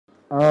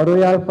our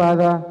Royal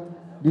Father,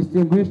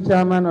 distinguished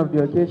chairman of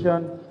the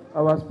occasion,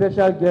 our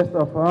special guest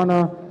of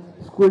honor,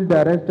 school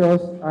directors,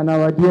 and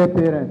our dear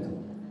parents,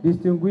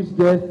 distinguished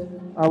guests,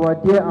 our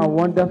dear and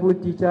wonderful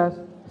teachers,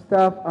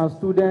 staff and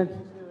students,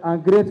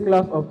 and great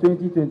class of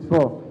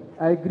 2024.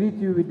 I greet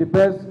you with the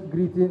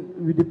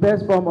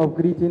best form of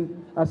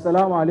greeting.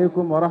 Assalamu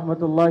alaikum wa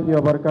rahmatullahi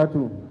wa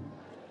barakatuh.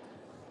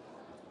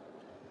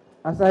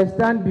 As I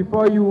stand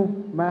before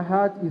you, my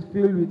heart is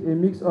filled with a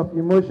mix of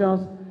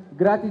emotions,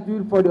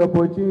 gratitude for the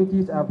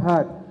opportunities I've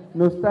had,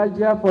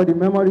 nostalgia for the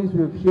memories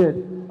we've shared,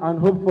 and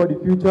hope for the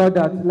future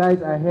that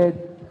lies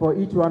ahead for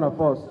each one of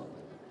us.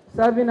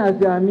 Serving as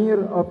the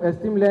Ameer of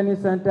Esteem Learning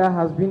Center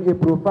has been a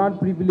profound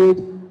privilege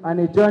and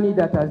a journey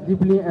that has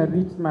deeply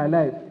enriched my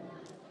life.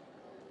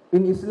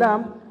 In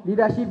Islam,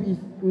 leadership is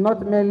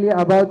not merely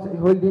about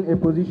holding a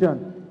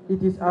position.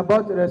 It is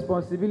about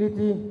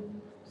responsibility,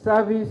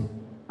 service,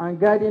 and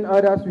guiding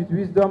others with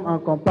wisdom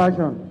and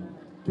compassion.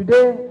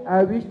 Today,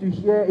 I wish to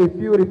share a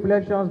few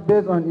reflections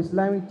based on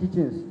Islamic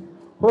teachings,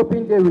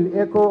 hoping they will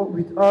echo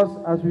with us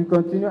as we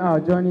continue our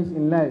journeys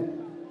in life.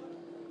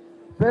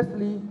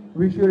 Firstly,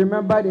 we should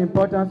remember the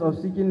importance of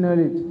seeking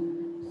knowledge.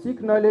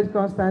 Seek knowledge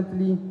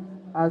constantly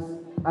as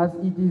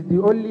it is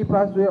the only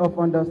pathway of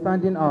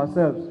understanding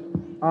ourselves,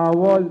 our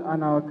world,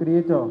 and our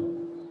Creator.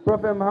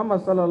 Prophet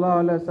Muhammad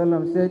sallallahu alaihi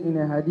wasallam said in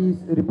a hadith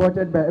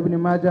reported by Ibn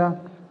Majah,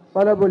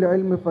 "Talabul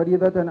ilmi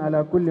faridatan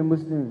ala kulli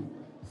Muslim."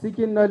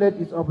 Seeking knowledge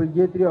is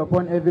obligatory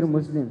upon every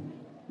Muslim.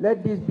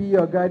 Let this be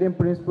your guiding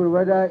principle,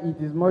 whether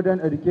it is modern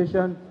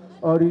education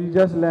or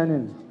religious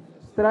learning.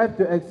 Strive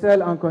to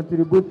excel and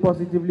contribute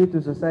positively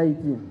to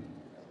society.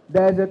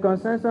 There is a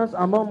consensus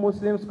among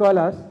Muslim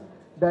scholars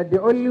that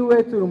the only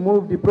way to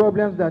remove the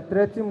problems that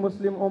threaten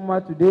Muslim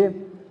Ummah today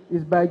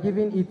is by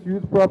giving its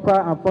youth proper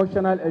and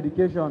functional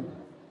education,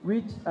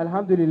 which,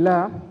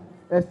 alhamdulillah,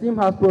 Esteem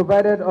has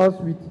provided us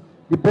with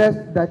the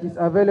best that is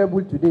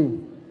available today.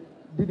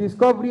 The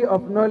discovery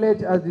of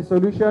knowledge as the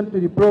solution to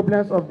the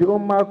problems of the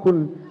Ummah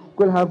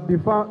could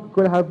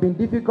have been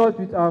difficult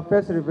with our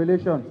first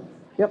revelation.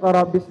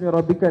 Iqra bismi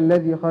rabbika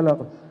alladhi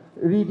khalaq.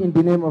 Read in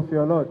the name of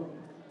your Lord.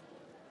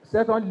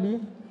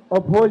 Secondly,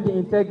 uphold the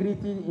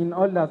integrity in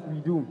all that we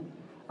do.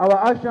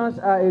 Our actions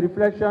are a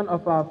reflection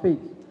of our faith.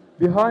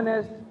 Be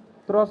honest,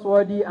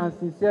 trustworthy, and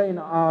sincere in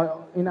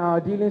our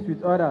dealings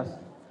with others.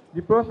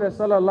 The Prophet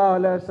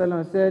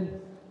ﷺ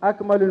said,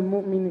 "Akmalul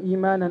mu'min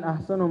iman and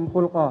ahsanum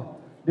khulqa."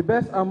 The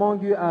best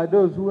among you are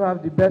those who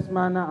have the best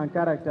manner and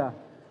character.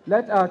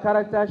 Let our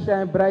character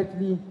shine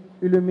brightly,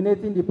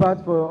 illuminating the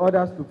path for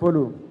others to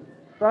follow.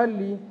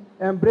 Thirdly,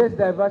 embrace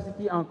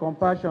diversity and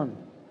compassion.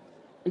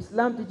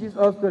 Islam teaches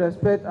us to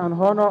respect and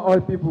honor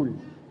all people,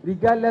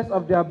 regardless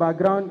of their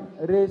background,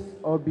 race,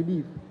 or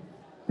belief.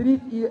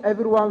 Treat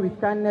everyone with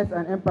kindness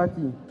and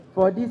empathy,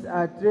 for these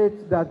are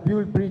traits that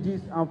build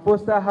bridges and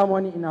foster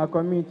harmony in our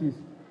communities.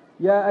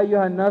 Ya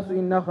ayyuhan nasu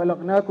inna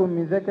khalaqnakum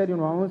min dhakarin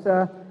wa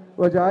unsa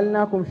wa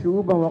ja'alnakum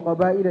shu'uban wa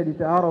qaba'ila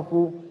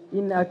lita'arafu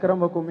inna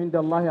akramakum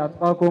indallahi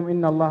atqakum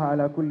inna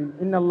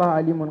Allaha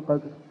alimun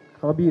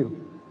khabir.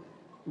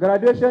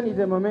 Graduation is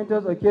a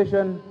momentous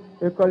occasion,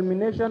 a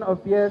culmination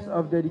of years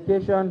of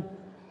dedication,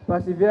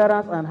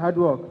 perseverance, and hard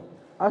work.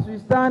 As we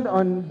stand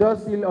on the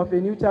doorsill of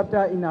a new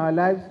chapter in our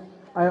lives,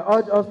 I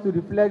urge us to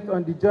reflect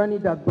on the journey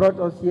that brought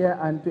us here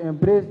and to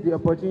embrace the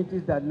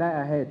opportunities that lie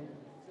ahead.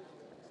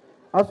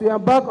 As we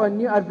embark on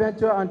new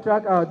adventure and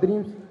track our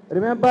dreams,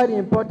 remember the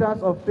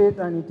importance of faith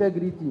and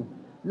integrity.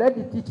 Let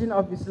the teaching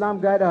of Islam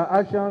guide our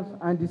actions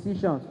and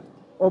decisions.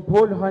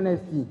 Uphold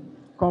honesty,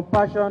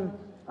 compassion,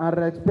 and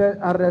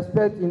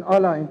respect in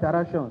all our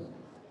interactions.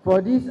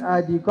 For these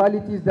are the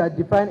qualities that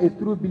define a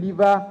true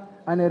believer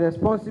and a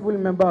responsible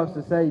member of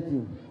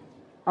society.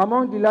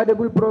 Among the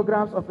laudable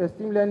programs of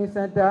Esteem Learning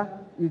Center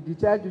is the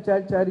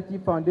Child-to-Child Charity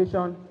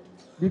Foundation,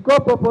 the core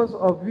purpose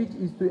of which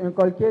is to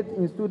inculcate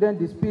in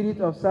students the spirit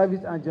of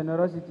service and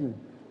generosity.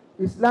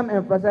 Islam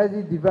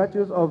emphasizes the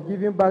virtues of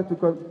giving back to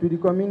the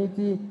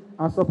community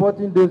and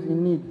supporting those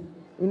in need.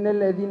 إن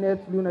الذين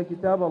يتلون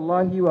كتاب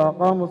الله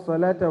وأقاموا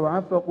الصلاة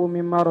وأنفقوا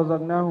مما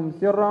رزقناهم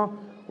سرا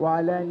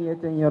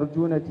وعلانية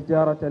يرجون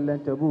تجارة لن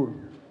تبور.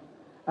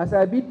 As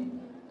I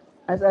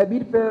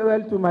bid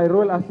farewell to my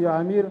role as your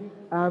Amir,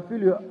 I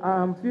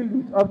am filled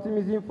with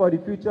optimism for the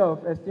future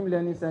of Esteem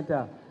Learning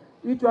Center.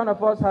 Each one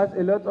of us has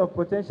a lot of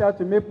potential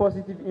to make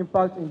positive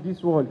impact in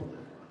this world.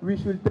 We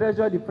should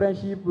treasure the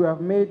friendship we have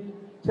made,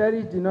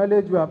 cherish the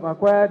knowledge we have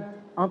acquired,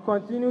 and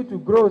continue to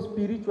grow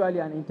spiritually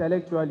and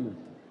intellectually.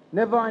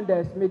 Never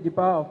underestimate the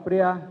power of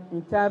prayer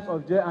in times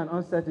of joy and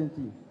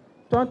uncertainty.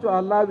 Turn to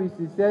Allah with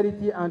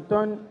sincerity and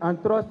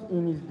trust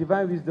in His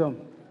divine wisdom.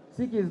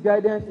 Seek His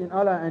guidance in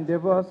all our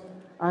endeavors,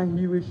 and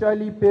He will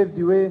surely pave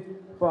the way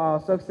for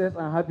our success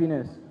and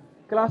happiness.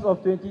 Class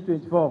of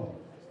 2024,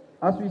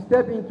 as we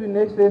step into the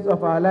next phase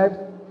of our lives,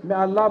 may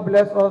Allah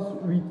bless us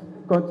with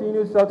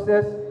continued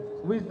success,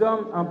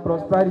 wisdom, and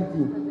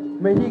prosperity.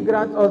 May He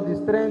grant us the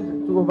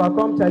strength to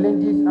overcome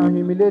challenges and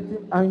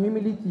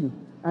humility,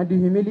 and the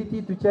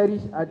humility to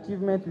cherish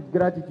achievements with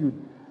gratitude.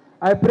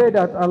 I pray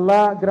that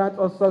Allah grant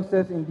us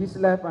success in this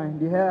life and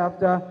in the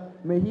hereafter.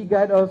 May He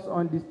guide us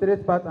on the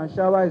straight path and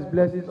shower His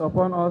blessings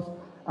upon us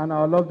and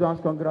our loved ones.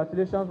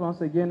 Congratulations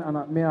once again,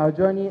 and may our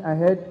journey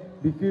ahead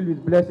be filled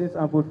with blessings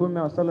and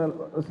fulfillment.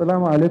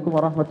 Assalamu alaikum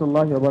wa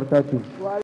rahmatullahi wa barakatuh.